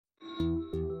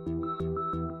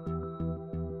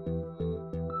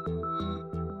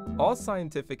All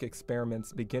scientific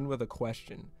experiments begin with a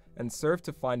question and serve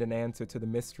to find an answer to the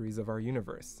mysteries of our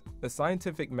universe. The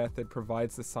scientific method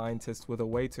provides the scientist with a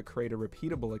way to create a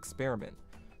repeatable experiment,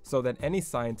 so that any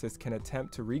scientist can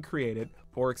attempt to recreate it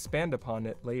or expand upon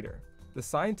it later. The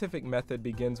scientific method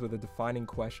begins with a defining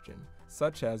question,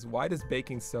 such as why does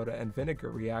baking soda and vinegar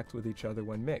react with each other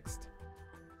when mixed?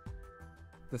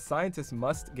 The scientist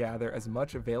must gather as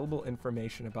much available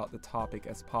information about the topic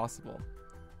as possible.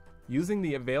 Using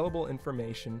the available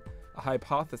information, a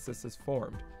hypothesis is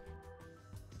formed.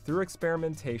 Through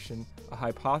experimentation, a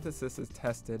hypothesis is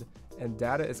tested and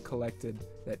data is collected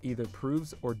that either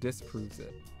proves or disproves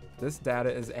it. This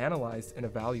data is analyzed and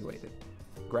evaluated.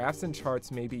 Graphs and charts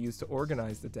may be used to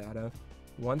organize the data.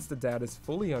 Once the data is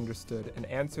fully understood, an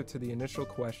answer to the initial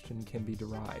question can be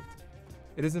derived.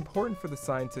 It is important for the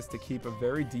scientist to keep a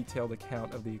very detailed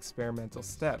account of the experimental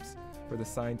steps for the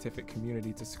scientific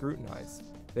community to scrutinize.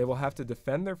 They will have to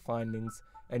defend their findings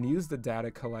and use the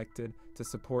data collected to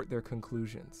support their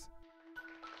conclusions.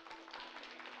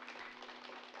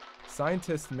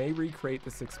 Scientists may recreate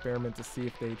this experiment to see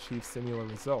if they achieve similar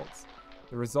results.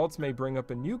 The results may bring up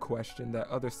a new question that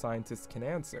other scientists can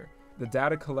answer. The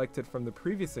data collected from the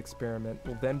previous experiment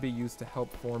will then be used to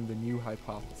help form the new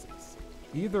hypothesis.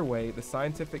 Either way, the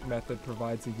scientific method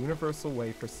provides a universal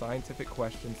way for scientific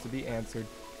questions to be answered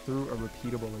through a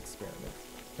repeatable experiment.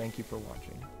 Thank you for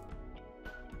watching.